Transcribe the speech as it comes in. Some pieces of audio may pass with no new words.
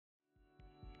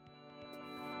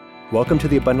Welcome to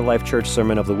the Abundant Life Church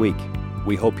Sermon of the Week.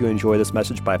 We hope you enjoy this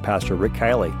message by Pastor Rick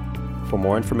Kielley. For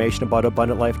more information about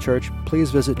Abundant Life Church, please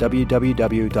visit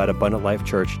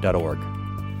www.abundantlifechurch.org.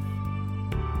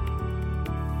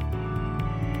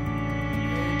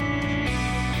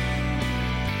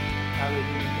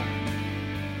 Hallelujah.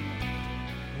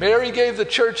 Mary gave the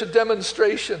church a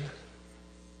demonstration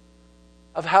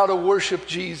of how to worship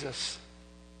Jesus.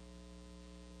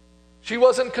 She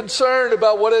wasn't concerned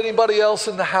about what anybody else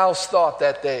in the house thought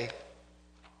that day.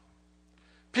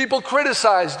 People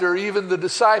criticized her, even the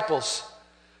disciples,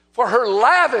 for her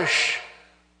lavish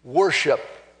worship,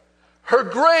 her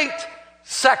great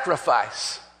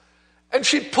sacrifice. And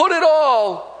she put it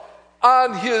all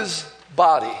on his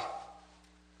body.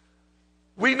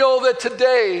 We know that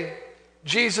today,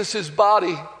 Jesus'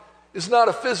 body is not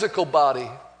a physical body.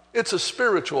 It's a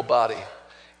spiritual body.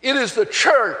 It is the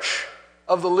church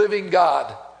of the living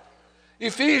God.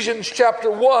 Ephesians chapter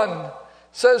 1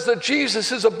 says that Jesus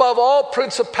is above all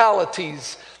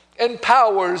principalities and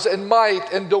powers and might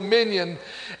and dominion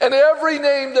and every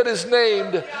name that is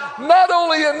named, not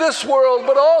only in this world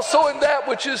but also in that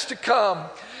which is to come.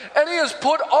 And he has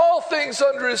put all things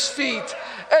under his feet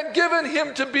and given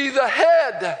him to be the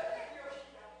head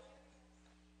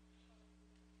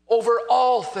over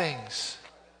all things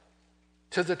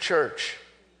to the church.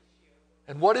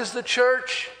 And what is the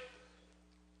church?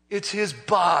 It's his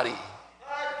body.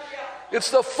 It's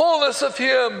the fullness of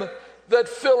him that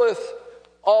filleth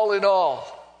all in all.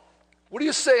 What are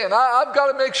you saying? I've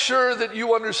got to make sure that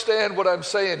you understand what I'm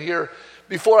saying here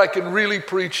before I can really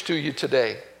preach to you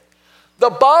today.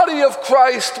 The body of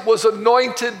Christ was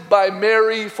anointed by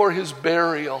Mary for his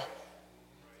burial.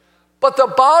 But the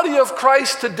body of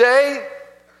Christ today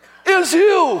is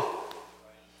you.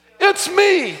 It's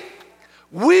me.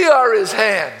 We are his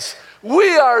hands.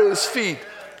 We are his feet.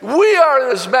 We are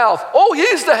his mouth. Oh,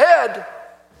 he's the head.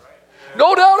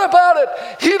 No doubt about it.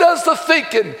 He does the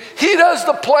thinking. He does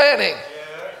the planning.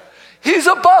 He's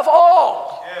above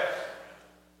all.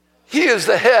 He is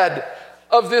the head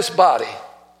of this body.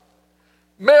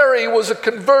 Mary was a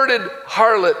converted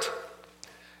harlot.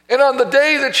 And on the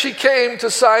day that she came to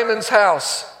Simon's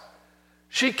house,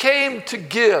 she came to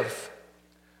give.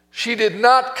 She did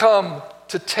not come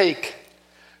to take.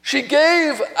 She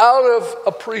gave out of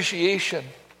appreciation.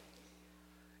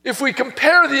 If we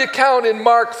compare the account in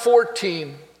Mark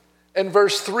 14 and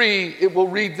verse 3, it will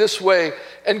read this way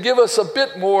and give us a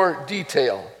bit more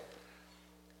detail.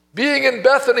 Being in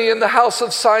Bethany in the house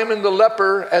of Simon the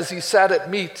leper, as he sat at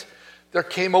meat, there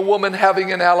came a woman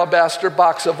having an alabaster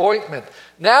box of ointment.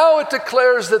 Now it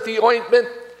declares that the ointment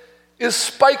is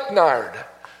spikenard.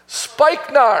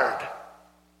 Spikenard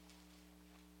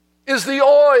is the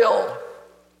oil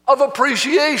of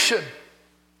appreciation.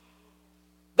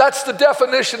 That's the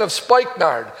definition of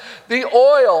spikenard, the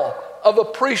oil of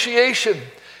appreciation.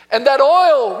 And that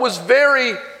oil was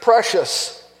very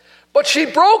precious. But she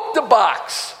broke the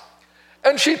box,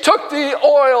 and she took the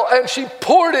oil and she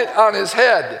poured it on his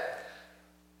head.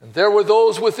 And there were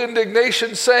those with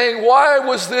indignation saying, "Why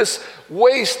was this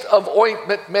waste of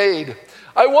ointment made?"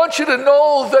 I want you to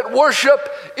know that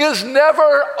worship is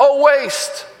never a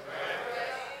waste.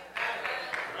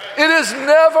 It is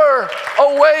never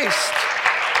a waste.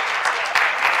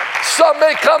 Some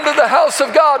may come to the house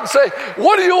of God and say,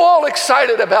 "What are you all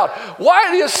excited about? Why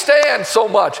do you stand so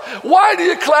much? Why do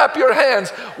you clap your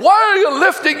hands? Why are you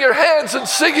lifting your hands and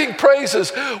singing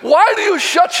praises? Why do you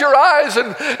shut your eyes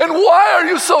and why are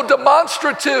you so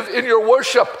demonstrative in your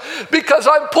worship?" Because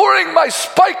I'm pouring my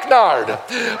spikenard,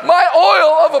 my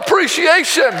oil of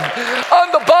appreciation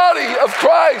on the body of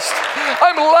Christ.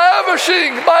 I'm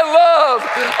lavishing my love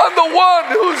on the one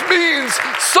who means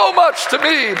so much to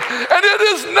me. And it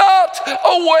is not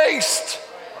a waste.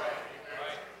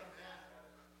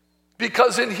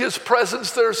 Because in his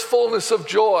presence there's fullness of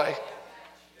joy.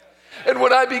 And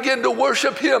when I begin to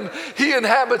worship him, he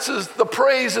inhabits the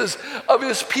praises of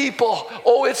his people.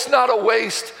 Oh, it's not a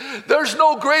waste. There's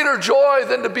no greater joy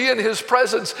than to be in his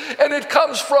presence. And it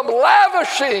comes from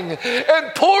lavishing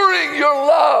and pouring your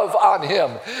love on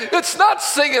him. It's not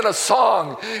singing a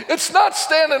song. It's not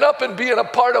standing up and being a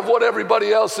part of what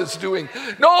everybody else is doing.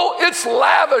 No, it's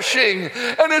lavishing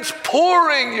and it's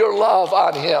pouring your love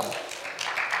on him.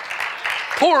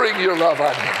 Pouring your love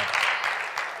on him.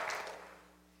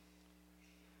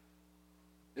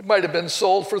 It might have been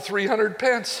sold for 300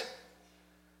 pence.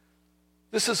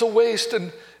 This is a waste,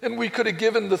 and we could have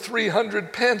given the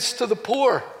 300 pence to the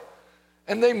poor.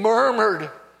 And they murmured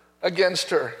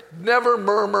against her. Never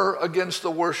murmur against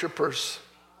the worshipers.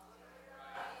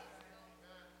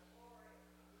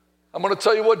 I'm going to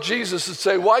tell you what Jesus would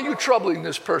say. Why are you troubling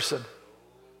this person?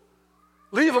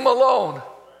 Leave him alone.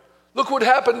 Look what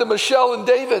happened to Michelle and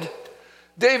David.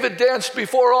 David danced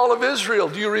before all of Israel.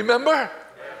 Do you remember?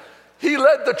 He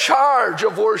led the charge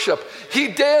of worship. He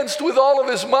danced with all of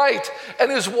his might,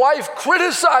 and his wife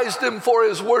criticized him for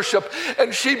his worship,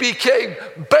 and she became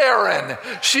barren.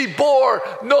 She bore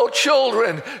no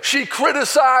children. She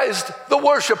criticized the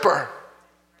worshiper.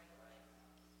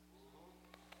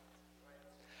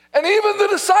 And even the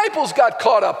disciples got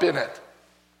caught up in it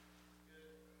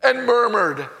and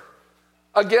murmured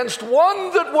against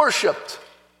one that worshiped.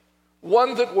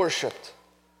 One that worshiped.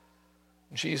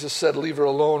 Jesus said, leave her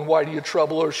alone. Why do you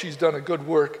trouble her? She's done a good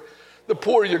work. The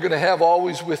poor you're going to have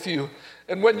always with you.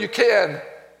 And when you can,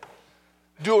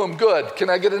 do them good. Can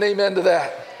I get an amen to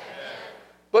that? Amen.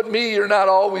 But me, you're not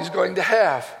always going to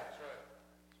have.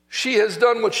 She has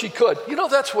done what she could. You know,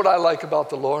 that's what I like about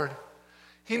the Lord.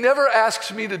 He never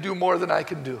asks me to do more than I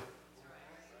can do.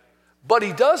 But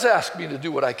he does ask me to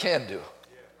do what I can do.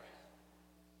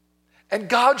 And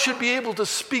God should be able to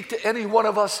speak to any one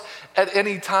of us at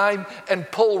any time and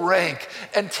pull rank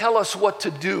and tell us what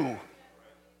to do.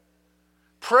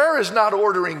 Prayer is not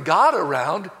ordering God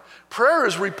around. Prayer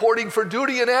is reporting for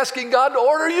duty and asking God to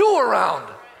order you around.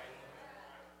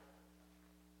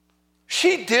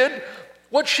 She did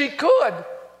what she could.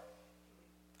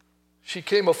 She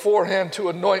came aforehand to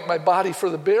anoint my body for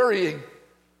the burying.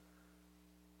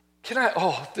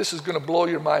 This is going to blow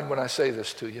your mind when I say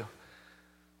this to you.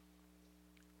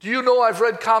 Do you know I've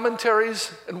read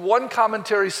commentaries, and one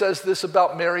commentary says this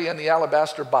about Mary and the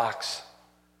alabaster box.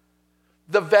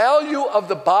 The value of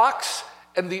the box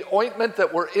and the ointment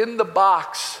that were in the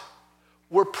box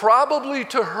were probably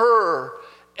to her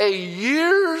a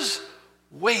year's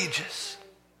wages.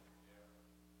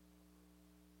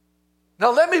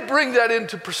 Now let me bring that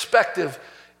into perspective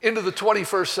into the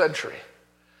 21st century.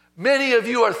 Many of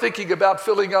you are thinking about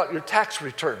filling out your tax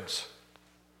returns.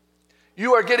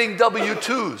 You are getting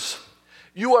W-2s.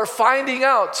 You are finding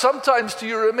out, sometimes to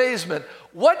your amazement,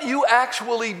 what you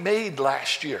actually made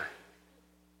last year.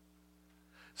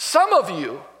 Some of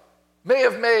you may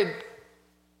have made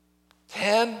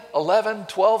 $10,000, $11,000,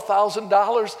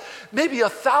 $12,000, maybe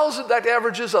 $1,000. That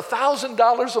averages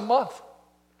 $1,000 a month.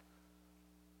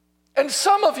 And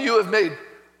some of you have made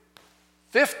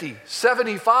 $50,000,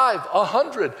 $75,000,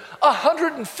 $100,000,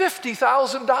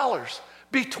 $150,000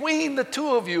 between the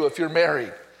two of you if you're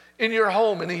married in your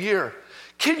home in a year.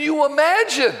 Can you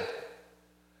imagine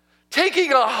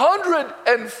taking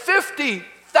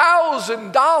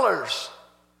 $150,000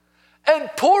 and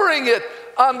pouring it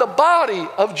on the body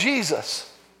of Jesus?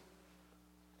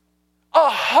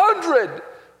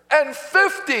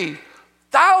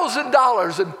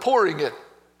 $150,000 and pouring it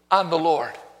on the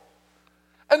Lord.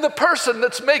 And the person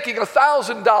that's making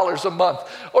 $1,000 a month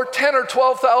or $10,000 or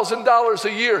 $12,000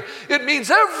 a year, it means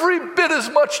every bit as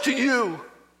much to you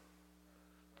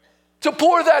to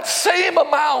pour that same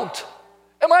amount.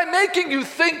 Am I making you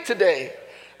think today?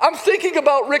 I'm thinking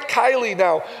about Rick Kielley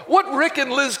now. What Rick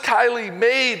and Liz Kielley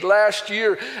made last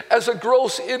year as a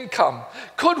gross income.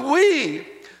 Could we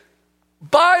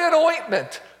buy an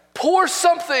ointment, pour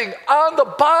something on the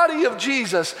body of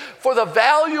Jesus for the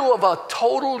value of a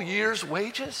total year's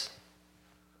wages?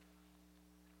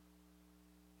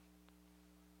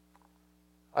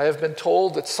 I have been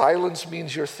told that silence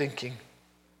means you're thinking.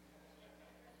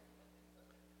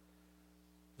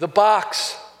 The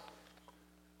box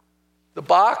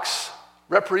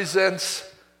represents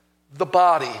the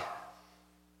body,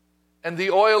 and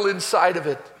the oil inside of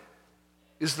it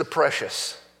is the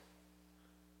precious.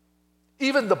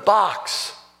 Even the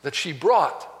box that she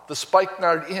brought the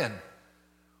spikenard in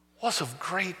was of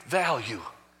great value.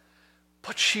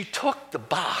 But she took the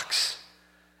box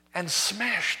and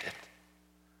smashed it.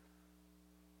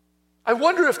 I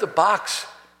wonder if the box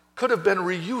could have been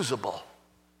reusable.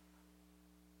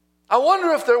 I wonder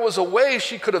if there was a way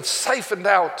she could have siphoned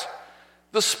out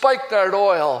the spikenard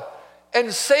oil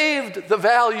and saved the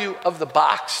value of the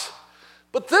box.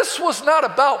 But this was not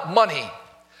about money.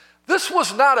 This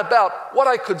was not about what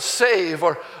I could save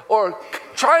or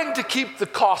trying to keep the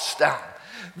costs down.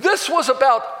 This was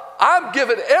about, I'm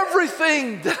giving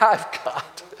everything that I've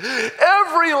got,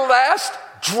 every last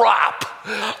drop.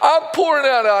 I'm pouring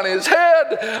it on his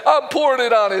head. I'm pouring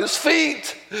it on his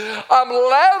feet. I'm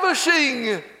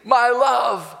lavishing my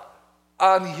love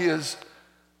on his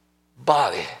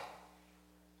body.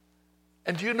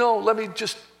 And do you know, let me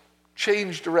just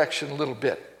change direction a little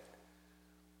bit.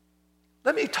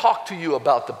 Let me talk to you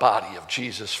about the body of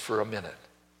Jesus for a minute.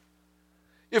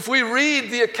 If we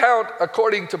read the account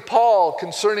according to Paul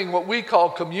concerning what we call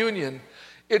communion,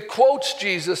 it quotes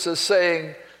Jesus as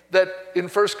saying, that in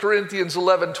 1 Corinthians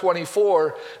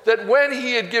 11:24, that when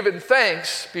he had given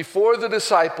thanks before the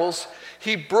disciples,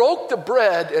 he broke the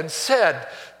bread and said,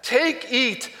 "Take,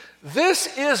 eat,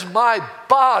 this is my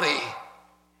body,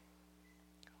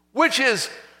 which is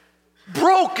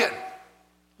broken."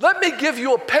 Let me give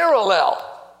you a parallel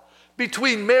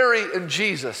between Mary and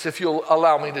Jesus, if you'll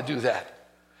allow me to do that.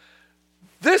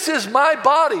 This is my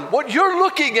body. What you're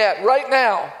looking at right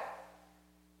now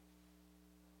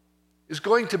is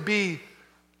going to be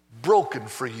broken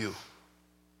for you.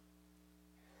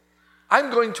 I'm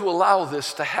going to allow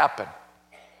this to happen.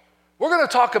 We're going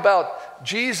to talk about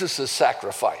Jesus'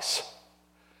 sacrifice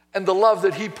and the love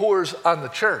that he pours on the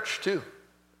church too.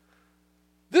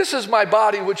 This is my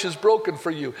body which is broken for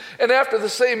you. And after the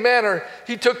same manner,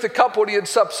 he took the cup when he had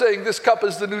supped, saying, "This cup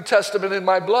is the New Testament in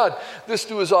my blood. This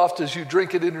do as oft as you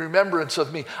drink it in remembrance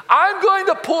of me." I'm going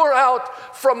to pour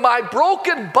out from my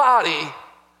broken body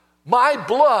my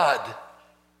blood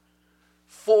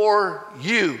for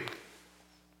you.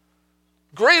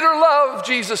 Greater love,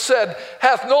 Jesus said,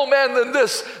 hath no man than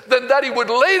this, than that he would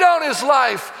lay down his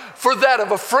life for that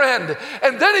of a friend.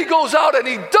 And then he goes out and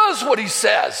he does what he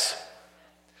says.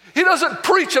 He doesn't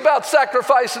preach about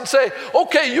sacrifice and say,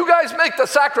 "Okay, you guys make the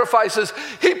sacrifices."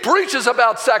 He preaches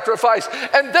about sacrifice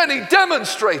and then he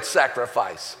demonstrates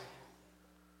sacrifice.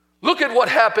 Look at what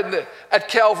happened at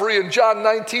Calvary in John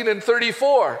 19 and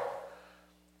 34.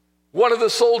 One of the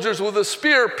soldiers with a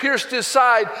spear pierced his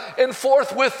side, and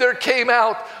forthwith there came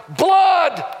out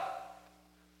blood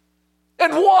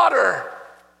and water.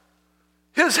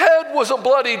 His head was a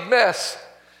bloodied mess.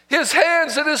 His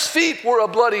hands and his feet were a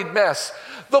bloodied mess.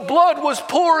 The blood was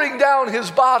pouring down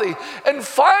his body. And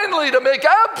finally, to make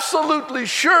absolutely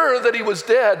sure that he was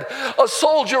dead, a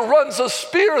soldier runs a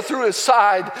spear through his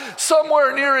side,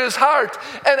 somewhere near his heart,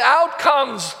 and out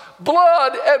comes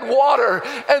blood and water.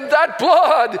 And that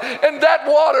blood and that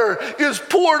water is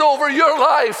poured over your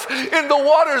life in the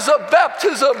waters of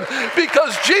baptism,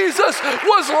 because Jesus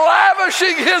was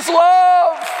lavishing his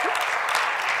love.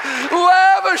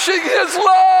 Lavishing his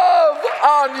love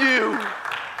on you.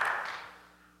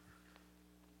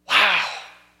 Wow.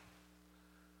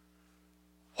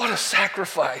 What a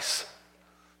sacrifice.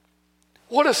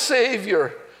 What a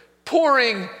Savior,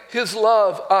 pouring his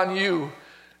love on you.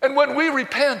 And when we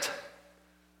repent,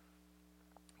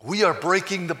 we are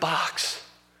breaking the box.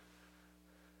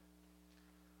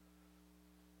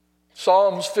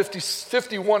 Psalms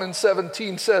 51 and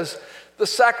 17 says, "The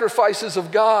sacrifices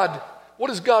of God," what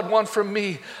does God want from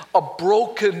me? "A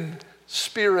broken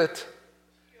spirit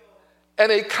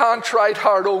and a contrite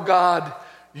heart, O God,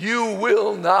 you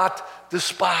will not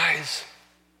despise."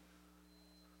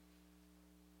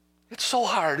 It's so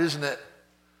hard, isn't it?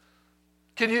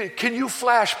 Can you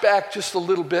flash back just a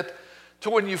little bit to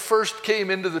when you first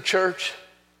came into the church?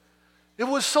 It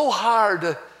was so hard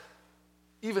to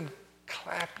even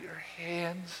clap your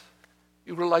hands.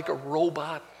 You were like a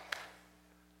robot.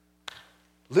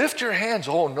 Lift your hands.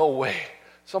 Oh, no way.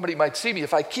 Somebody might see me.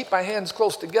 If I keep my hands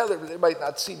close together, they might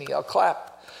not see me. I'll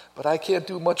clap. But I can't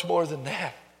do much more than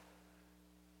that.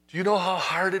 Do you know how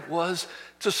hard it was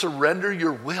to surrender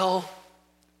your will?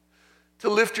 To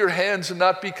lift your hands and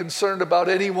not be concerned about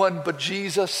anyone but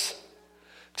Jesus?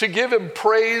 To give him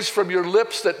praise from your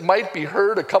lips that might be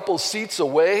heard a couple seats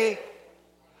away?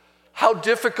 How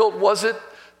difficult was it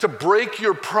to break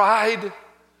your pride?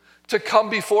 To come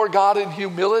before God in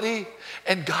humility,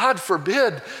 and God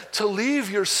forbid, to leave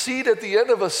your seat at the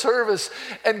end of a service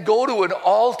and go to an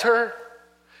altar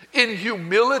in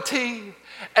humility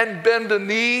and bend a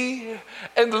knee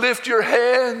and lift your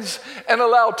hands and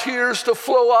allow tears to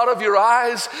flow out of your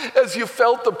eyes as you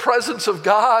felt the presence of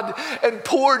God and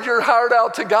poured your heart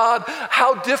out to God.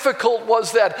 How difficult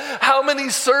was that? How many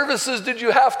services did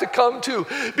you have to come to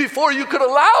before you could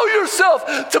allow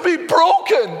yourself to be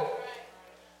broken?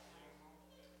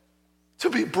 To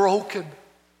be broken.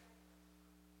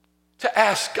 To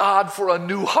ask God for a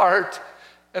new heart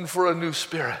and for a new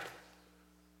spirit.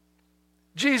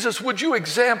 Jesus, would you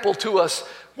example to us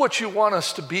what you want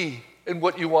us to be and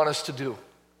what you want us to do?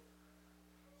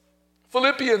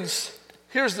 Philippians,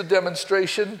 here's the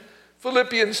demonstration.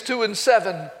 Philippians 2 and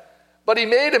 7. But he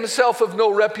made himself of no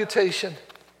reputation.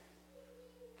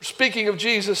 Speaking of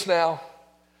Jesus now.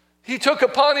 He took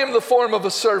upon him the form of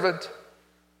a servant.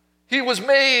 He was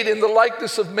made in the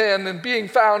likeness of men, and being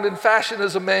found in fashion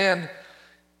as a man,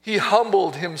 he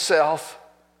humbled himself.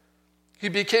 He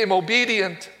became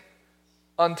obedient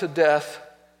unto death,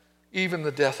 even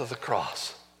the death of the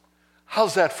cross.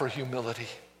 How's that for humility?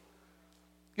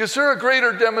 Is there a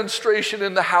greater demonstration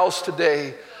in the house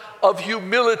today of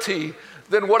humility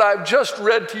than what I've just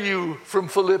read to you from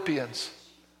Philippians?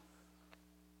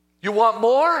 You want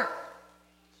more?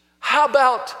 How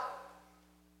about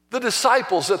the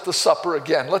disciples at the supper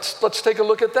again? Let's take a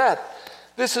look at that.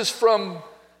 This is from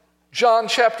John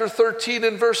chapter 13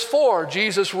 and verse 4.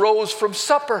 Jesus rose from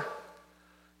supper.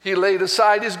 He laid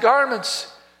aside his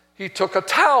garments. He took a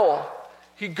towel.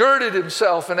 He girded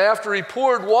himself, and after he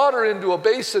poured water into a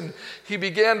basin, he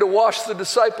began to wash the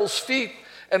disciples' feet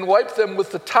and wipe them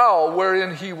with the towel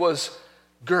wherein he was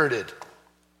girded.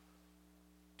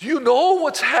 Do you know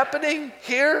what's happening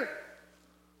here?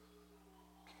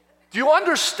 Do you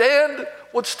understand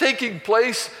what's taking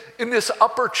place in this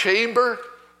upper chamber?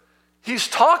 He's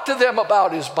talked to them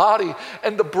about his body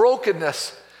and the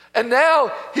brokenness. And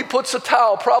now he puts a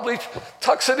towel, probably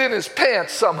tucks it in his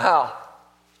pants somehow.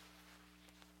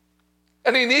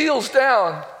 And he kneels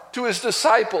down to his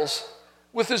disciples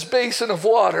with his basin of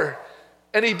water,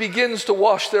 and he begins to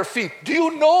wash their feet. Do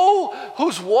you know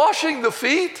who's washing the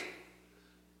feet?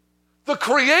 The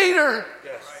Creator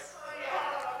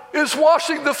is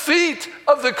washing the feet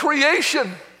of the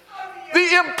creation,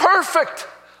 the imperfect,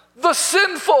 the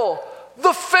sinful,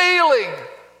 the failing.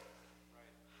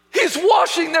 He's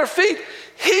washing their feet.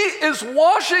 He is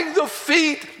washing the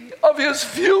feet of his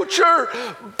future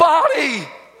body.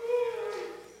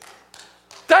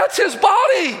 That's his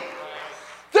body.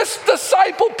 This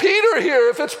disciple Peter here,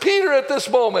 if it's Peter at this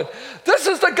moment, this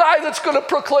is the guy that's going to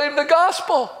proclaim the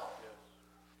gospel.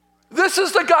 This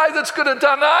is the guy that's going to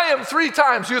deny him 3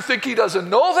 times. You think he doesn't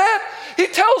know that? He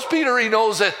tells Peter he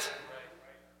knows it.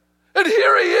 And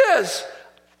here he is.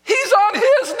 He's on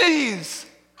his knees,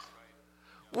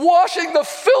 washing the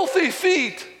filthy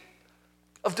feet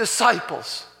of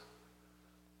disciples.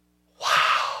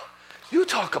 Wow. You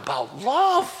talk about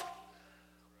love.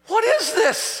 What is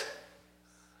this?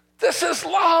 This is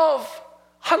love.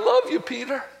 I love you,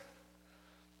 Peter.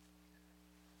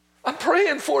 I'm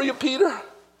praying for you, Peter.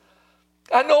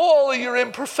 I know all of your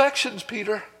imperfections,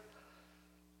 Peter,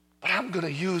 but I'm going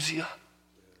to use you.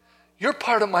 You're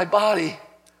part of my body.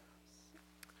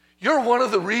 You're one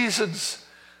of the reasons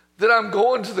that I'm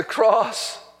going to the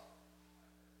cross.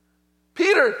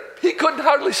 Peter, he couldn't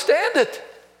hardly stand it.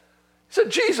 He said,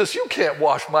 Jesus, you can't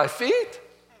wash my feet.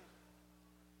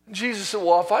 And Jesus said,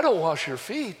 well, if I don't wash your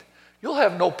feet, you'll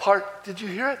have no part. Did you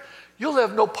hear it? You'll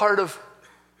have no part of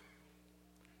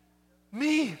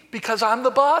me because I'm the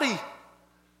body.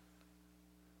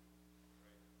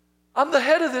 I'm the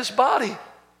head of this body.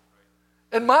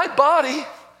 And my body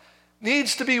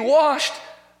needs to be washed.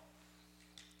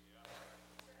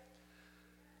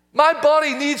 My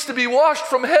body needs to be washed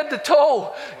from head to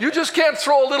toe. You just can't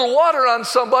throw a little water on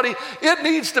somebody. It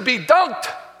needs to be dunked.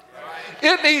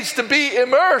 It needs to be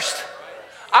immersed.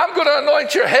 I'm going to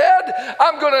anoint your head.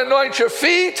 I'm going to anoint your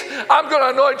feet. I'm going to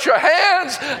anoint your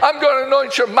hands. I'm going to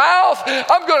anoint your mouth.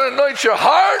 I'm going to anoint your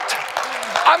heart.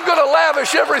 I'm going to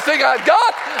lavish everything I've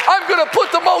got. I'm going to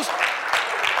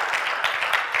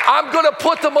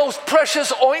put the most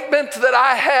precious ointment that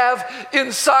I have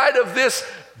inside of this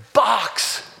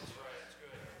box.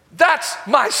 That's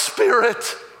my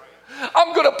spirit.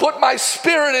 I'm going to put my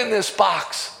spirit in this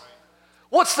box.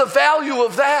 What's the value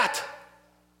of that?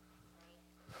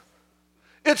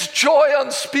 It's joy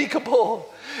unspeakable.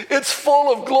 It's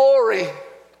full of glory.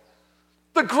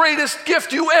 The greatest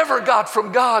gift you ever got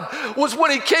from God was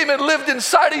when he came and lived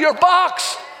inside of your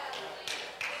box.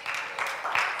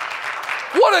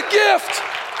 What a gift!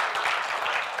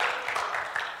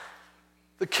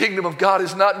 The kingdom of God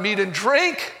is not meat and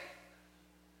drink.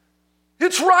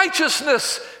 It's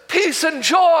righteousness, peace, and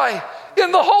joy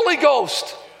in the Holy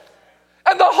Ghost.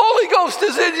 And the Holy Ghost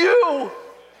is in you.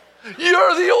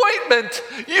 You're the ointment.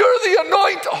 You're the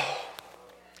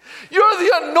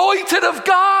anointed of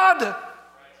God.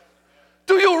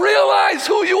 Do you realize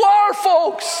who you are,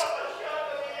 folks?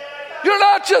 You're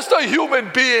not just a human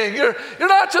being. You're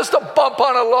not just a bump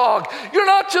on a log. You're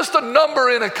not just a number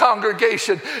in a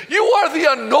congregation. You are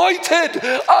the anointed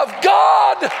of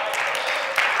God.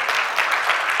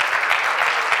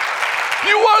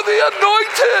 You are the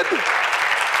anointed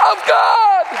of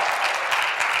God.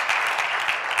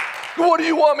 What do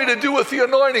you want me to do with the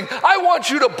anointing? I want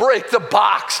you to break the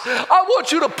box. I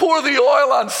want you to pour the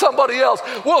oil on somebody else.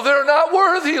 Well, they're not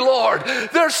worthy, Lord.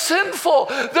 They're sinful.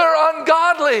 They're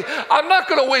ungodly. I'm not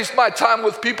going to waste my time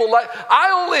with people like,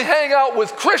 I only hang out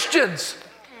with Christians.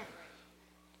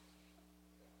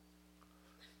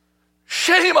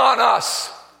 Shame on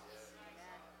us.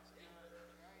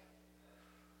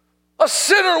 A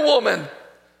sinner woman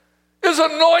is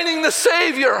anointing the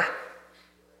Savior.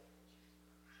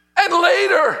 And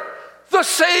later, the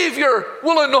Savior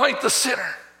will anoint the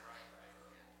sinner.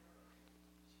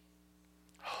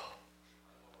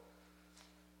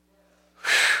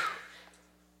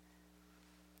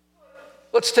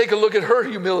 Let's take a look at her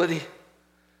humility.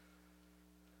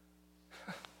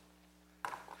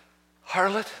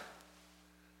 Harlot?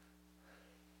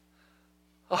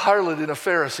 A harlot in a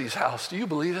Pharisee's house. Do you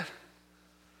believe it?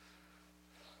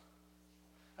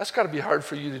 That's got to be hard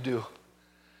for you to do.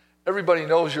 Everybody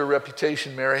knows your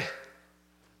reputation, Mary.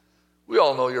 We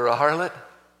all know you're a harlot.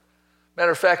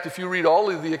 Matter of fact, if you read all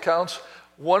of the accounts,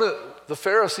 the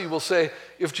Pharisee will say,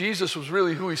 if Jesus was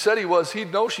really who he said he was,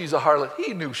 he'd know she's a harlot.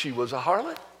 He knew she was a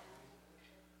harlot.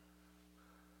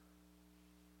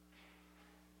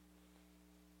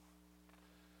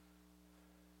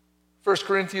 First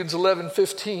Corinthians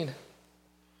 11:15.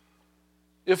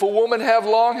 If a woman have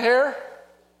long hair,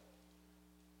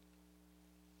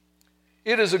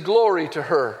 it is a glory to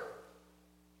her.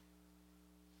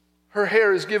 Her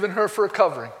hair is given her for a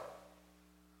covering.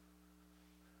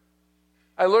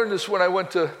 I learned this when I went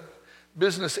to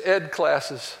business ed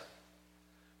classes.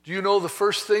 Do you know the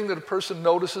first thing that a person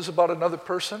notices about another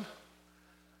person?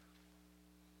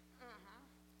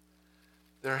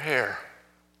 Their hair.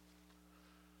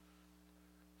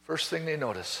 First thing they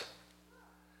notice.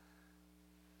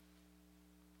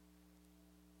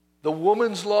 The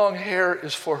woman's long hair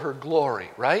is for her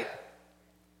glory, right?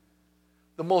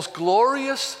 The most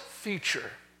glorious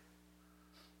feature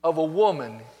of a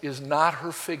woman is not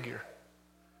her figure.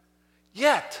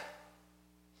 Yet,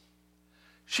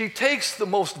 she takes the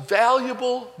most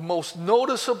valuable, most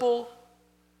noticeable,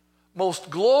 most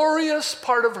glorious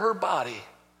part of her body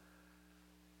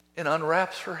and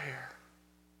unwraps her hair.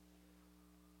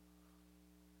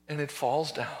 And it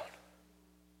falls down.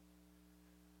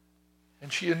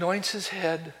 And she anoints his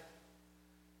head,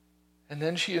 and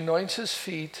then she anoints his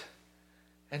feet,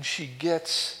 and she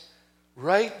gets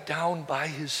right down by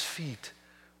his feet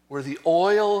where the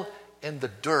oil and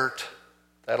the dirt,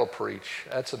 that'll preach.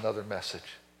 That's another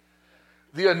message.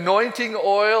 The anointing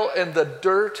oil and the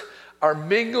dirt are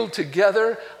mingled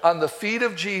together on the feet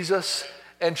of Jesus,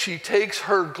 and she takes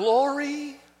her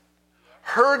glory,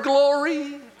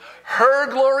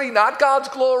 not God's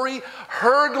glory,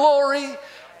 her glory,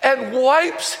 and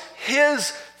wipes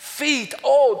his feet.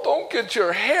 Oh, don't get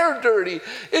your hair dirty.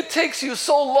 It takes you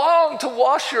so long to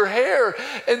wash your hair,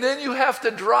 and then you have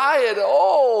to dry it.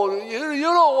 Oh, you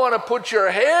don't want to put your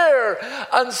hair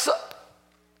on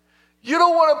you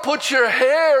don't want to put your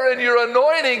hair and your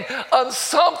anointing on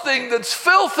something that's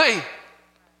filthy.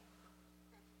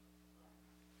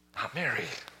 Not Mary.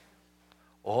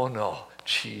 Oh no,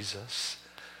 Jesus,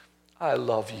 I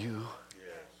love you.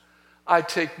 I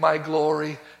take my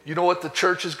glory. You know what the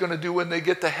church is going to do when they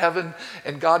get to heaven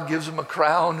and God gives them a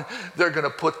crown? They're going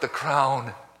to put the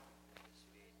crown.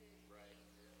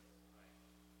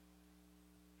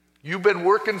 You've been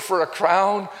working for a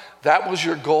crown. That was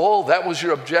your goal. That was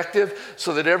your objective,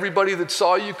 so that everybody that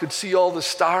saw you could see all the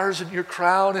stars in your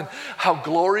crown and how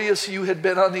glorious you had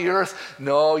been on the earth.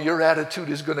 No, your attitude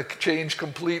is going to change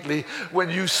completely when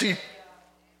you see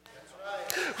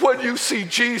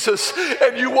Jesus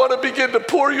and you want to begin to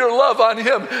pour your love on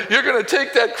him. You're going to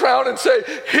take that crown and say,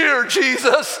 here,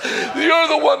 Jesus, you're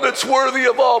the one that's worthy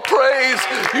of all praise.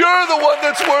 You're the one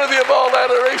that's worthy of all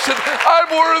adoration. I'm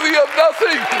worthy of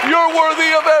nothing. You're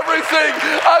worthy of everything.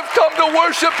 I've come to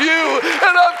worship you,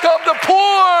 and I've come to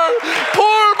pour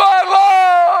my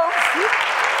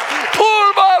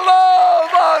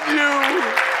love on you.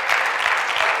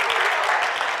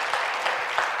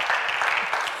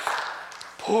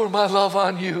 Pour my love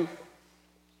on you.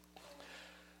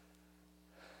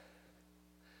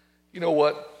 You know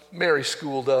what? Mary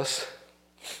schooled us.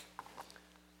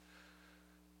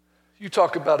 You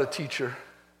talk about a teacher.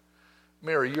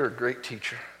 Mary, you're a great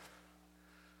teacher.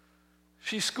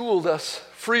 She schooled us.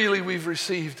 Freely we've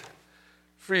received.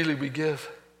 Freely we give.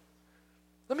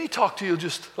 Let me talk to you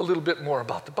just a little bit more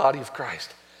about the body of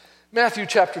Christ. Matthew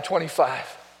chapter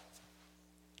 25.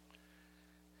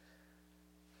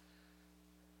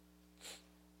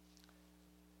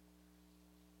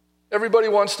 Everybody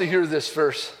wants to hear this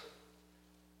verse.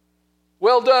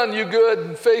 Well done, you good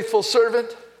and faithful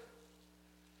servant.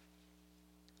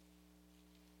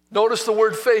 Notice the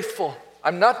word faithful.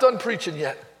 I'm not done preaching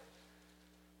yet.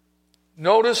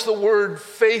 Notice the word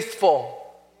faithful.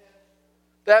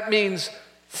 That means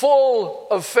full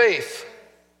of faith.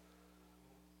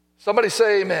 Somebody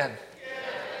say amen.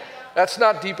 That's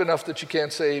not deep enough that you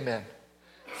can't say amen.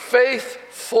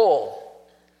 Faithful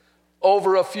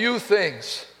over a few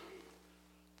things.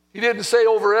 He didn't say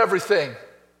over everything.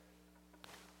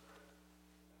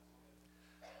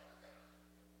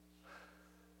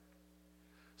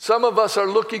 Some of us are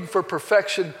looking for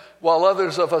perfection while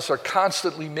others of us are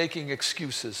constantly making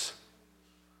excuses.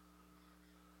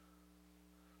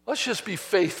 Let's just be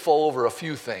faithful over a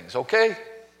few things, okay?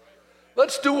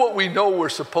 Let's do what we know we're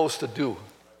supposed to do.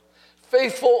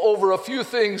 Faithful over a few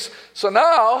things. So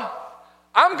now,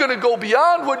 I'm going to go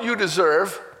beyond what you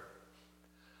deserve.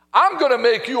 I'm going to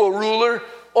make you a ruler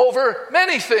over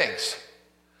many things.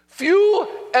 Few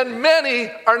and many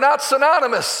are not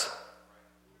synonymous.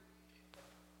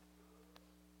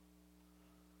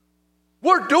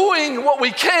 We're doing what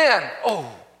we can. Oh,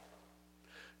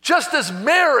 just as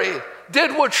Mary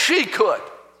did what she could.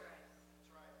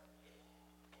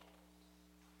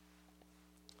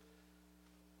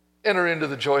 Enter into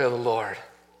the joy of the Lord.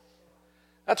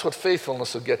 That's what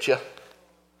faithfulness will get you.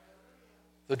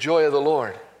 The joy of the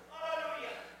Lord.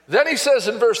 Then he says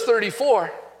in verse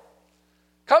 34,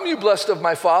 come, you blessed of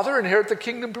my Father, inherit the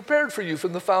kingdom prepared for you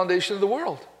from the foundation of the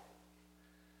world.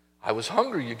 I was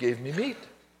hungry, you gave me meat.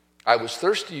 I was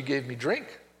thirsty, you gave me drink.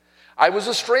 I was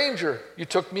a stranger, you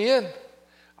took me in.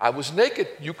 I was naked,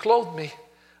 you clothed me.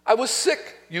 I was sick,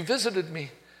 you visited me.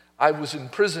 I was in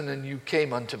prison, and you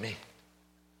came unto me.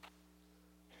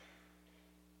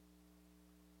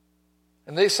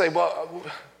 And they say, well,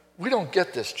 we don't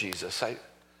get this, Jesus.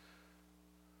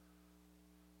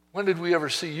 When did we ever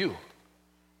see you?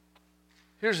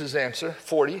 Here's his answer,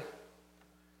 40.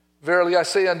 Verily I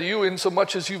say unto you,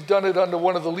 insomuch as you've done it unto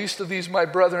one of the least of these my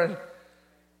brethren,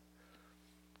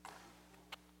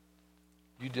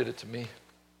 you did it to me.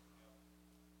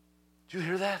 Did you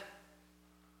hear that?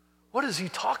 What is he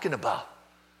talking about?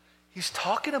 He's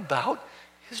talking about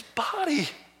his body.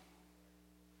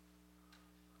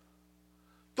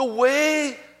 The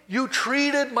way you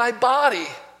treated my body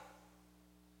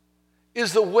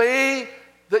is the way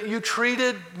that you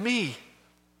treated me.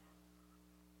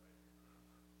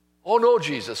 Oh no,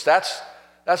 Jesus, that's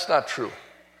not true.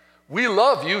 We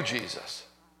love you, Jesus.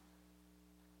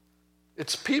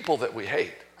 It's people that we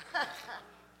hate.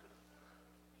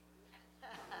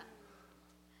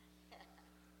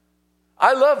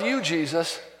 I love you,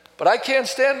 Jesus, but I can't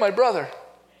stand my brother.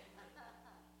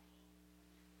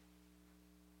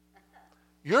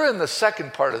 You're in the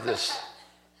second part of this,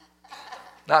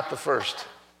 not the first.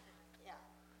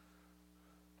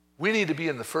 We need to be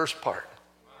in the first part.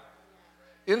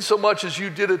 Insomuch as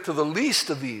you did it to the least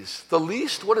of these. The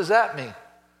least, what does that mean?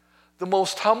 The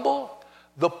most humble,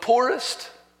 the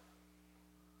poorest.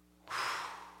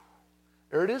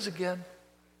 There it is again.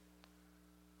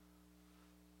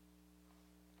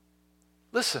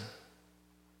 Listen.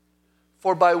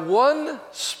 For by one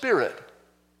Spirit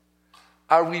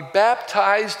are we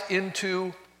baptized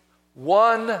into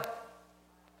one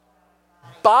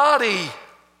body.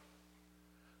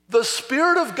 The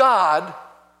Spirit of God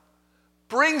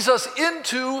brings us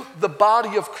into the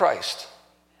body of Christ.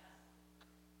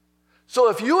 So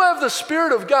if you have the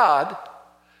Spirit of God,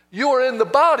 you are in the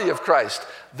body of Christ.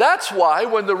 That's why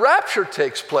when the rapture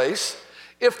takes place,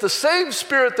 if the same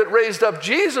Spirit that raised up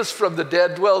Jesus from the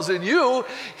dead dwells in you,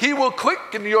 he will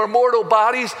quicken your mortal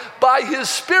bodies by his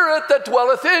Spirit that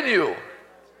dwelleth in you.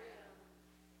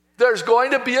 There's going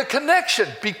to be a connection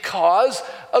because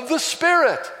of the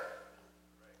Spirit.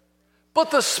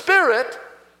 But the Spirit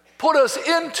put us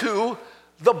into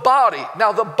the body.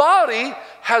 Now, the body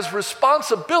has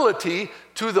responsibility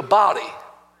to the body.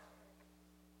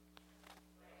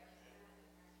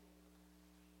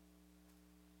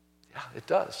 Yeah, it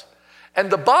does.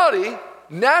 And the body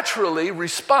naturally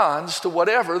responds to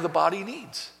whatever the body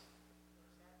needs.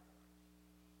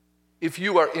 If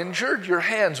you are injured, your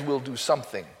hands will do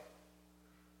something.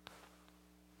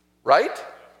 Right?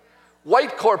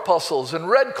 White corpuscles and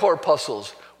red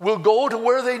corpuscles will go to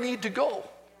where they need to go.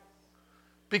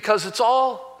 Because it's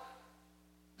all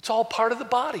part of the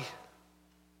body.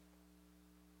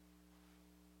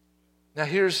 Now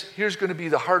here's going to be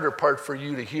the harder part for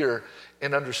you to hear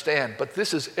and understand, but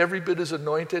this is every bit as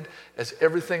anointed as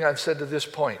everything I've said to this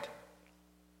point.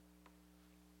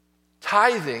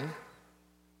 Tithing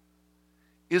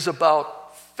is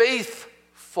about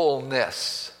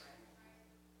faithfulness.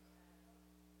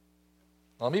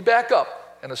 Let me back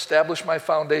up and establish my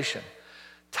foundation.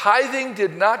 Tithing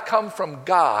did not come from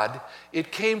God,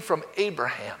 it came from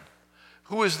Abraham,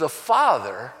 who is the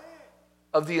father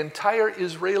of the entire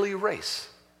Israeli race.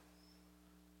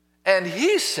 And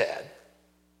he said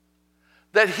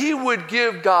that he would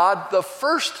give God the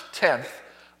 1/10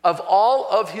 of all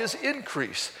of his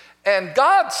increase. And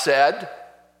God said,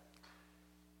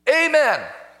 amen.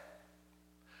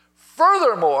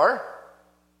 Furthermore,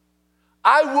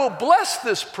 I will bless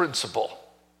this principle.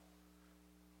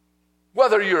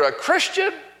 Whether you're a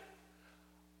Christian,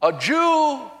 a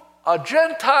Jew, a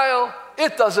Gentile,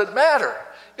 it doesn't matter.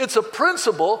 It's a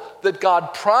principle that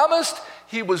God promised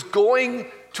he was going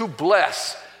to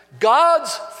bless.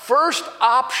 God's first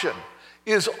option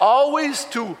is always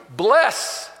to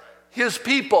bless his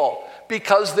people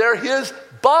because they're his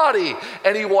body,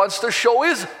 and he wants to show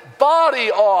his body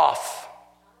off.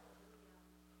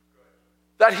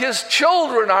 That his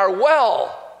children are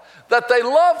well, that they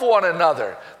love one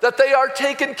another, that they are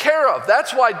taken care of.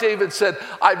 That's why David said,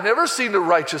 I've never seen the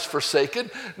righteous forsaken,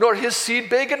 nor his seed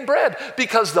begging bread,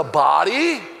 because the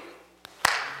body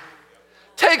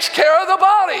takes care of the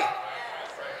body.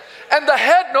 And the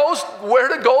head knows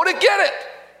where to go to get it.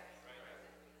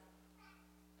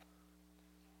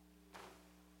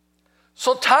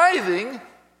 So tithing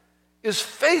is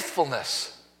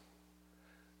faithfulness.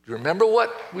 Do you remember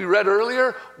what we read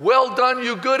earlier? Well done,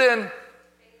 you good and...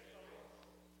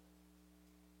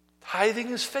 Tithing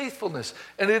is faithfulness,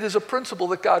 and it is a principle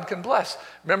that God can bless.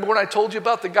 Remember when I told you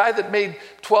about the guy that made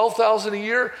 $12,000 a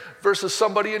year versus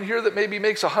somebody in here that maybe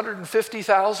makes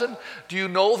 $150,000? Do you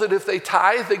know that if they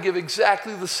tithe, they give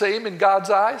exactly the same in God's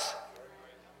eyes?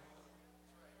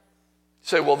 You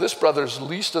say, well, this brother's the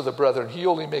least of the brethren. He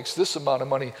only makes this amount of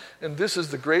money, and this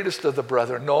is the greatest of the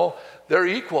brethren. No, they're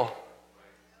equal.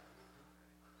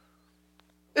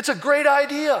 It's a great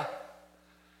idea.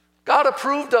 God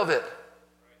approved of it.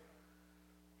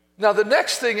 Now, the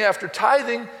next thing after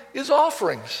tithing is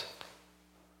offerings.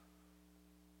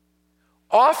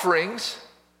 Offerings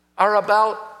are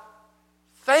about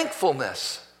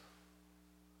thankfulness.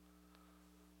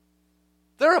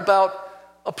 They're about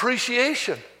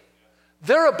appreciation.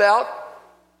 They're about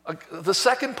the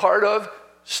second part of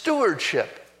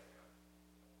stewardship.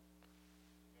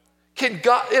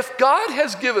 If God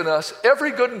has given us, every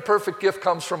good and perfect gift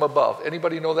comes from above.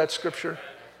 Anybody know that scripture?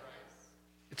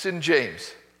 It's in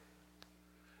James.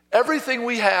 Everything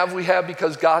we have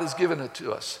because God has given it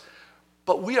to us.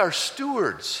 But we are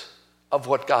stewards of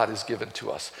what God has given to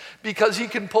us because he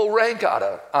can pull rank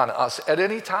on us at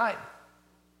any time.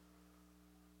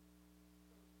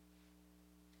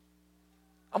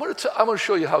 I'm going to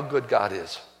show you how good God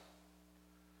is.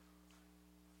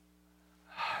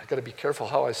 I've got to be careful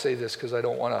how I say this because I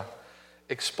don't want to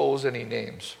expose any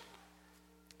names.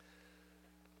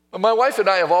 But my wife and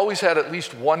I have always had at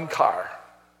least one car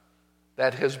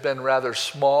that has been rather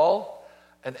small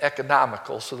and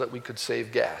economical so that we could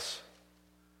save gas.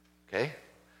 Okay?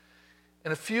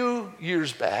 And a few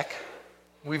years back,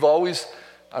 I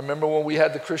remember when we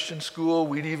had the Christian school,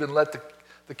 we'd even let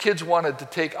the kids wanted to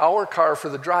take our car for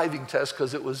the driving test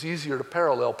because it was easier to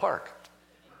parallel park.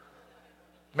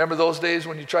 Remember those days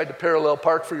when you tried to parallel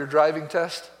park for your driving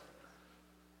test?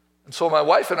 And so my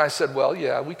wife and I said, well,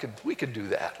 yeah, we can do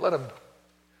that. Let them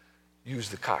use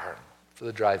the car for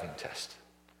the driving test.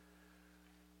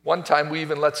 One time we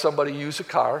even let somebody use a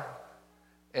car,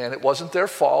 and it wasn't their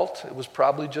fault. It was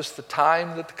probably just the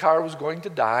time that the car was going to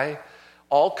die.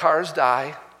 All cars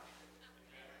die.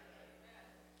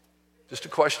 Just a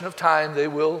question of time, they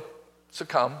will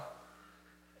succumb.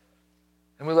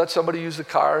 And we let somebody use the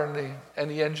car, and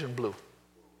the engine blew.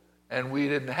 And we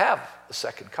didn't have a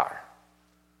second car.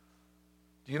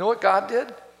 Do you know what God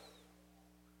did?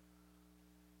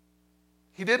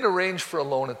 He didn't arrange for a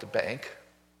loan at the bank.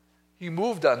 He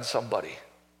moved on somebody.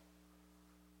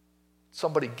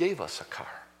 Somebody gave us a car.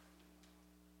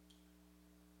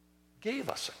 Gave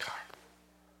us a car.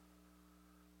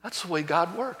 That's the way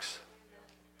God works.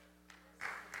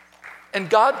 And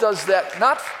God does that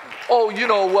not,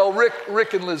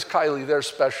 Rick and Liz Kielley, they're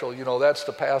special. That's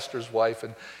the pastor's wife,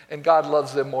 and God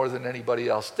loves them more than anybody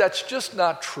else. That's just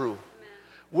not true.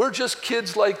 We're just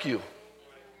kids like you.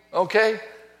 Okay?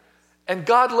 And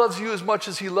God loves you as much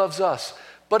as he loves us.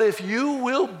 But if you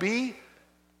will be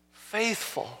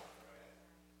faithful,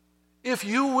 if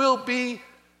you will be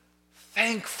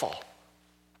thankful,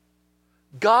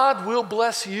 God will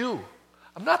bless you.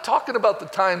 I'm not talking about the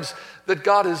times that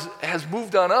God has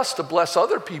moved on us to bless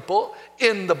other people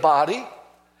in the body,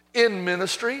 in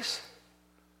ministries.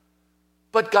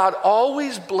 But God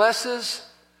always blesses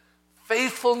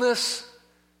faithfulness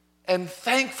and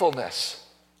thankfulness.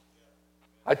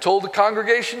 I told the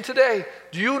congregation today,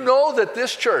 do you know that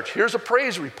this church, here's a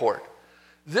praise report,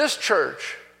 this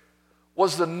church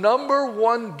was the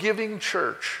 #1 giving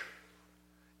church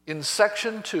in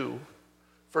Section 2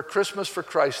 for Christmas for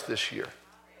Christ this year.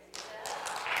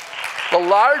 The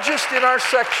largest in our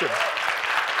section.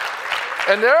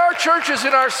 And there are churches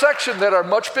in our section that are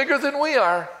much bigger than we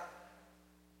are,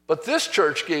 but this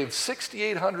church gave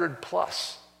 $6,800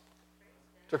 plus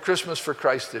to Christmas for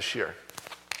Christ this year.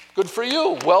 Good for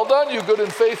you. Well done, you good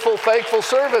and faithful, thankful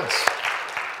servants.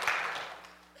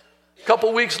 A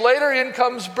couple weeks later, in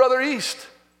comes Brother East.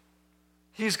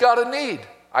 He's got a need.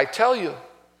 I tell you,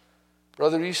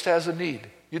 Brother East has a need.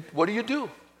 What do?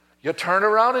 You turn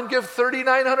around and give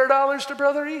 $3,900 to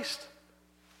Brother East.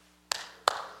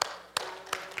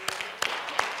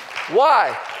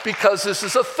 Why? Because this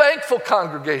is a thankful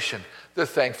congregation. They're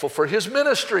thankful for his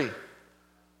ministry.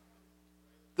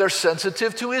 They're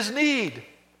sensitive to his need.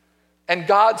 And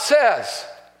God says,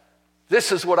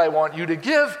 this is what I want you to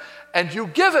give, and you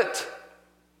give it.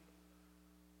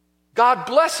 God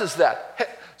blesses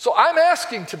that. So I'm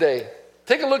asking today,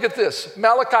 take a look at this,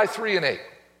 Malachi 3 and 8.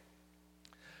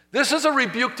 This is a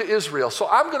rebuke to Israel. So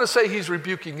I'm going to say he's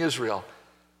rebuking Israel.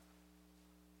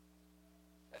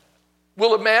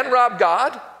 Will a man rob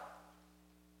God?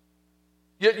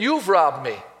 Yet you've robbed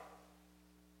me.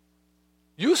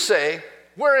 You say,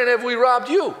 wherein have we robbed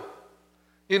you?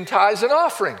 In tithes and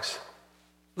offerings.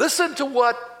 Listen to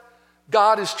what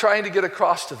God is trying to get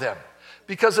across to them.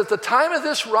 Because at the time of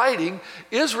this writing,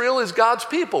 Israel is God's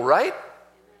people, right?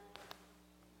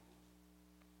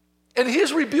 And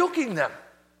he's rebuking them.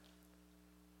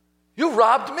 You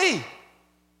robbed me.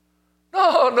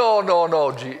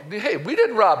 No. Hey, we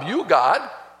didn't rob you, God.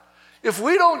 If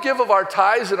we don't give of our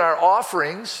tithes and our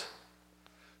offerings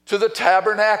to the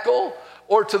tabernacle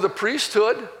or to the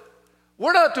priesthood,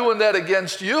 we're not doing that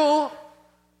against you.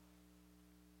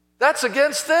 That's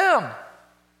against them.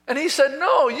 And he said,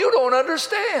 no, you don't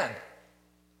understand.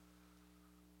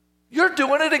 You're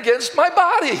doing it against my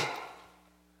body.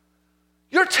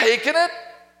 You're taking it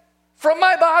from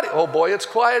my body. Oh boy, it's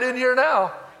quiet in here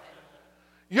now.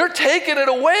 You're taking it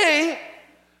away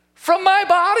from my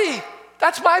body.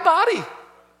 That's my body.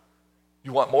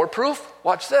 You want more proof?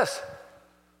 Watch this.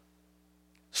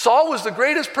 Saul was the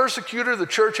greatest persecutor the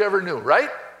church ever knew, right?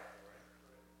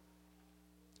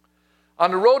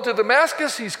 On the road to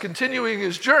Damascus, he's continuing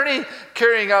his journey,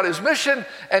 carrying out his mission,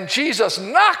 and Jesus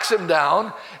knocks him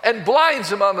down and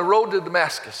blinds him on the road to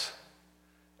Damascus.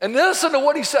 And listen to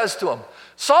what he says to him.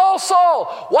 Saul,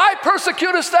 Saul, why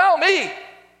persecutest thou me?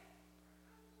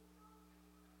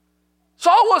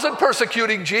 Saul wasn't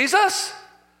persecuting Jesus.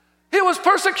 He was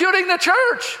persecuting the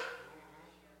church.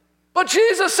 But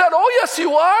Jesus said, oh, yes,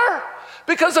 you are.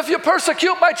 Because if you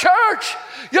persecute my church,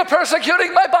 you're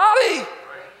persecuting my body,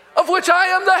 of which I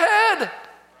am the head.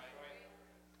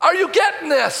 Are you getting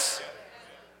this?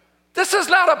 This is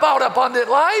not about abundant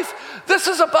life. This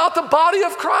is about the body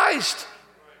of Christ.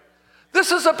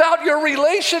 This is about your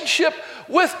relationship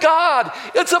with God.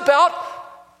 It's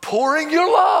about pouring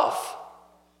your love.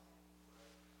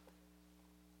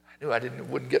 I knew I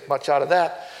wouldn't get much out of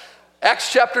that.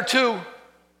 Acts chapter 2,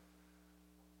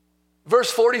 verse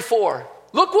 44.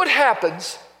 Look what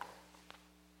happens.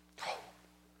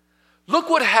 Look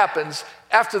what happens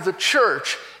after the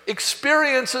church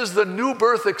experiences the new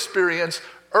birth experience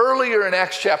earlier in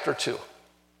Acts chapter 2.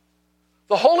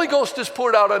 The Holy Ghost is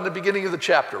poured out on the beginning of the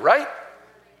chapter, right?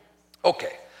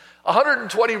 Okay.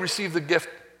 120 receive the gift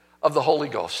of the Holy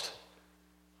Ghost.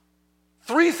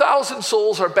 3,000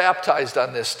 souls are baptized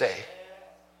on this day.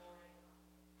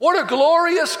 What a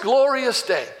glorious, glorious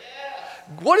day.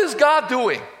 What is God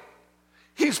doing?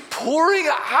 He's pouring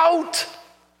out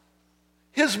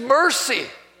his mercy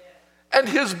and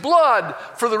his blood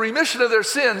for the remission of their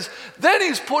sins. Then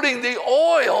he's putting the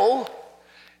oil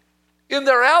in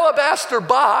their alabaster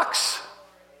box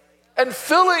and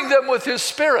filling them with his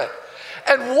Spirit.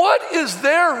 And what is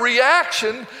their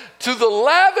reaction to the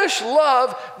lavish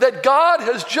love that God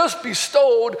has just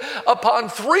bestowed upon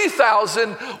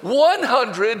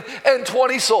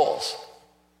 3,120 souls?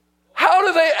 How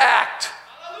do they act?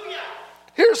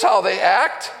 Here's how they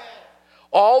act.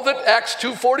 All that, Acts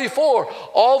 2:44,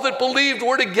 all that believed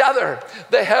were together.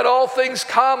 They had all things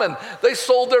common. They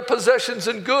sold their possessions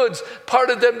and goods,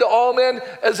 parted them to all men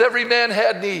as every man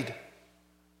had need.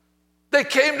 They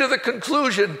came to the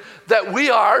conclusion that we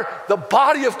are the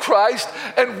body of Christ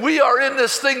and we are in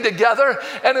this thing together.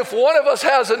 And if one of us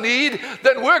has a need,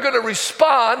 then we're going to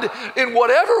respond in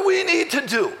whatever we need to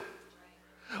do.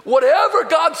 Whatever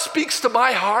God speaks to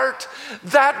my heart,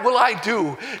 that will I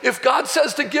do. If God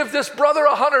says to give this brother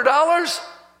 $100,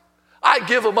 I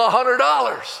give him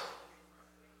 $100.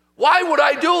 Why would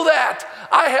I do that?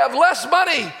 I have less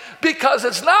money because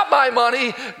it's not my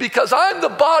money, because I'm the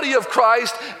body of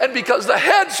Christ, and because the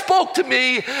head spoke to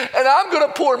me, and I'm going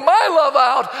to pour my love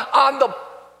out on the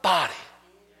body.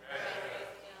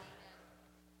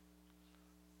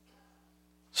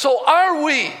 So are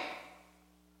we,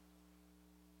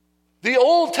 the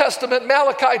Old Testament,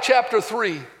 Malachi chapter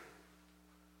 3,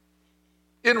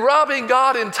 in robbing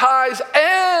God in tithes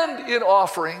and in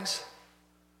offerings?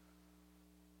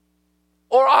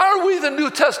 Or are we the New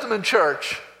Testament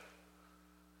church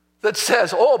that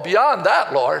says, oh, beyond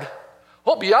that, Lord,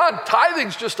 oh, beyond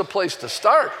tithing's just a place to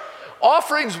start.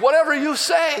 offerings, whatever you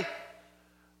say.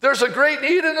 There's a great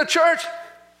need in the church.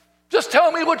 Just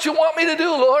tell me what you want me to do,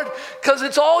 Lord, because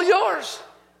it's all yours.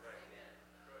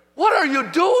 What are you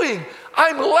doing?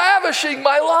 I'm lavishing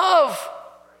my love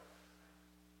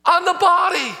on the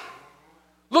body.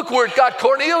 Look where it got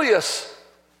Cornelius.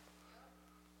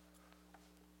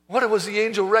 What was the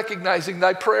angel recognizing?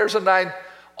 Thy prayers and thine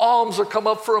alms are come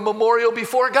up for a memorial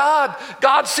before God.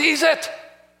 God sees it.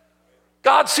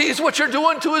 God sees what you're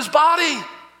doing to his body.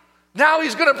 Now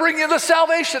he's going to bring you the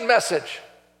salvation message.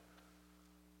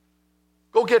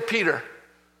 Go get Peter,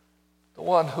 the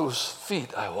one whose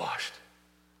feet I washed.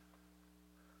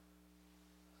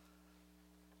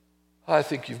 I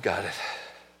think you've got it.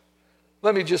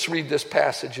 Let me just read this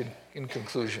passage in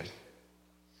conclusion.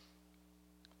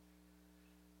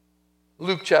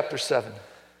 Luke chapter 7.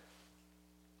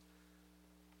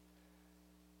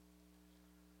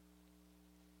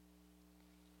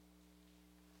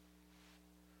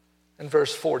 And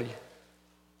verse 40.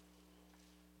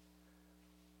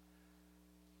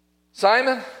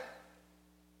 Simon,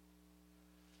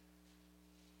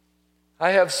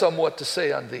 I have somewhat to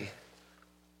say on thee.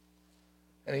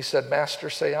 And he said, Master,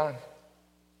 say on.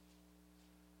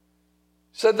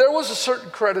 He said, there was a certain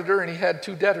creditor, and he had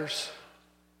 2 debtors.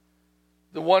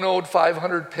 The one owed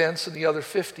 500 pence and the other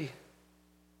 50.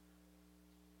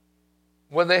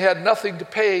 When they had nothing to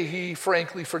pay, he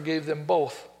frankly forgave them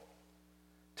both.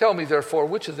 Tell me, therefore,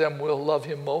 which of them will love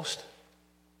him most?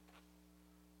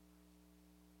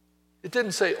 It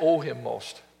didn't say owe him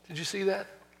most. Did you see that?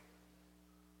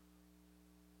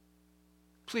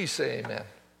 Please say amen.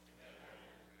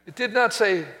 It did not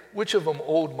say which of them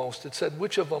owed most. It said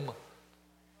which of them.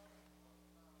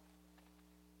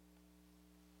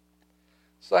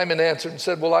 Simon answered and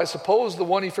said, well, I suppose the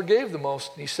one he forgave the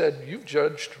most. And he said, you've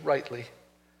judged rightly.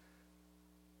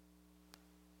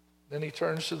 Then he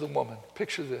turns to the woman.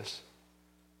 Picture this.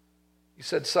 He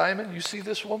said, Simon, you see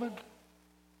this woman?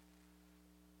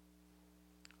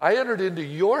 I entered into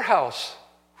your house.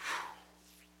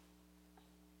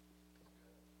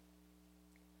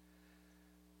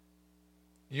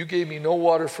 You gave me no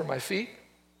water for my feet,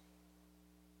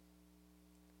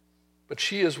 but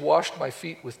she has washed my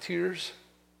feet with tears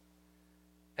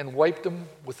and wiped them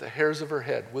with the hairs of her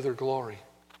head, with her glory.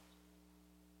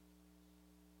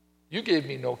 You gave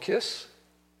me no kiss.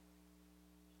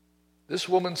 This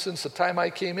woman, since the time I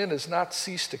came in, has not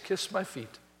ceased to kiss my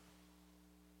feet.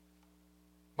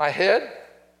 My head,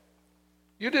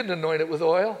 you didn't anoint it with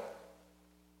oil,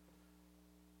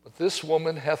 but this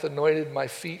woman hath anointed my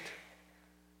feet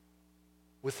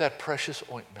with that precious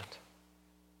ointment,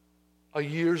 a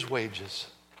year's wages.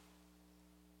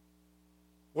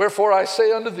 Wherefore I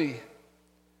say unto thee,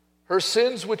 her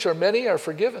sins, which are many, are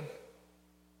forgiven.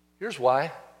 Here's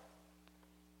why.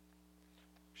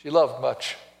 She loved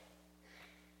much.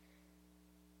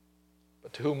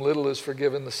 But to whom little is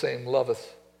forgiven, the same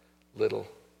loveth little.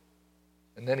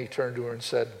 And then he turned to her and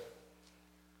said,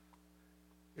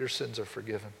 your sins are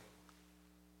forgiven.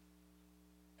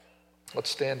 Let's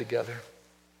stand together.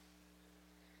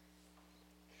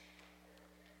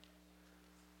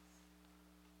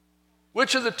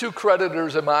 Which of the 2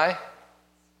 creditors am I?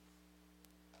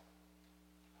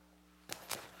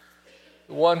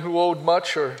 The one who owed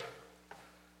much or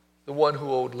the one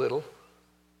who owed little?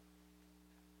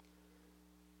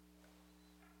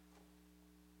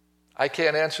 I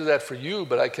can't answer that for you,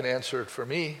 but I can answer it for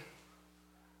me.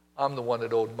 I'm the one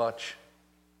that owed much.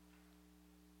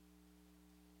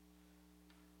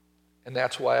 And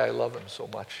that's why I love him so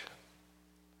much.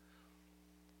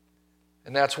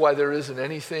 And that's why there isn't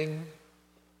anything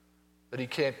that he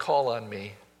can't call on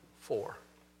me for.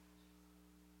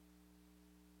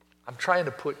 I'm trying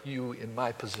to put you in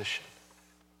my position.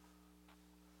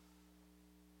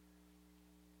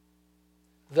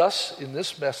 Thus, in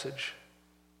this message,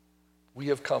 we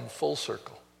have come full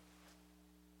circle.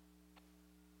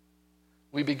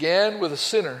 We began with a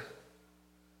sinner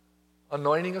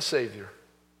anointing a Savior,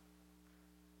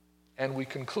 and we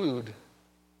conclude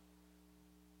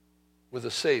with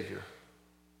a Savior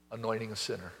anointing a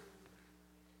sinner.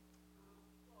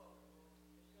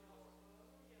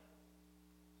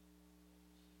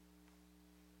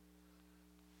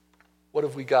 What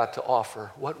have we got to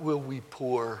offer? What will we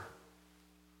pour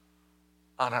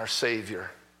on our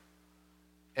Savior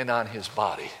and on his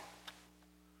body?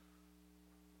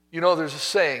 You know, there's a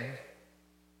saying,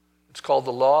 it's called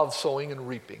the law of sowing and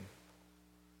reaping.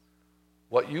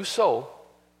 What you sow,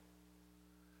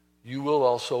 you will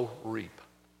also reap.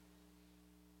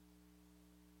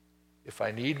 If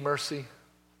I need mercy,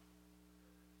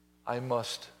 I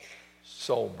must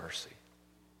sow mercy.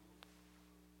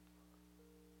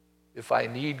 If I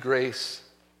need grace,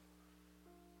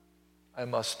 I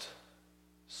must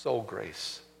sow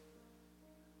grace.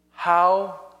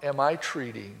 How am I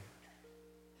treating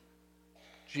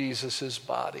Jesus'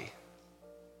 body?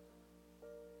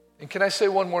 And can I say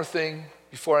one more thing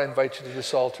before I invite you to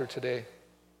this altar today?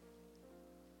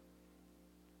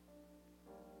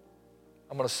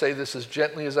 I'm going to say this as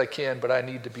gently as I can, but I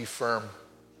need to be firm.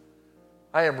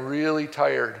 I am really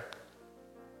tired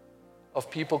of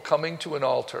people coming to an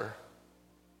altar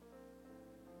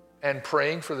and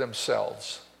praying for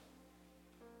themselves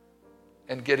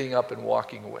and getting up and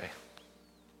walking away.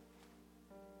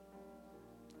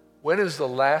 When is the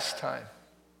last time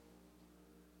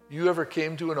you ever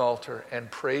came to an altar and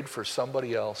prayed for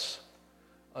somebody else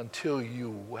until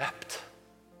you wept?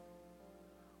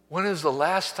 When is the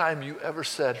last time you ever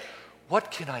said, what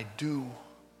can I do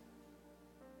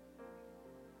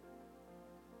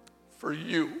for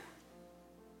you?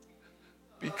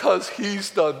 Because he's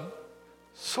done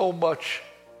so much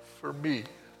for me.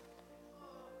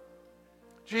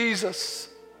 Jesus,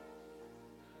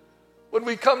 when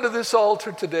we come to this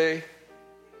altar today,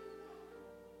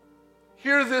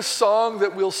 hear this song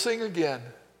that we'll sing again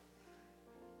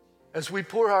as we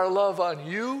pour our love on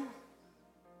you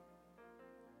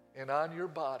and on your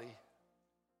body.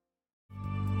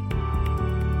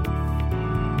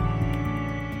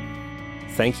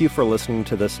 Thank you for listening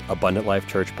to this Abundant Life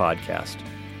Church podcast.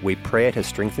 We pray it has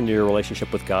strengthened your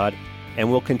relationship with God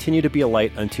and will continue to be a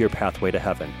light unto your pathway to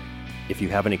heaven. If you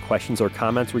have any questions or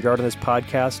comments regarding this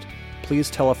podcast, please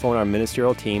telephone our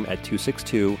ministerial team at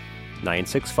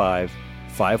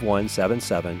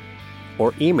 262-965-5177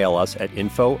 or email us at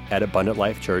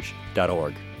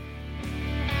info@abundantlifechurch.org.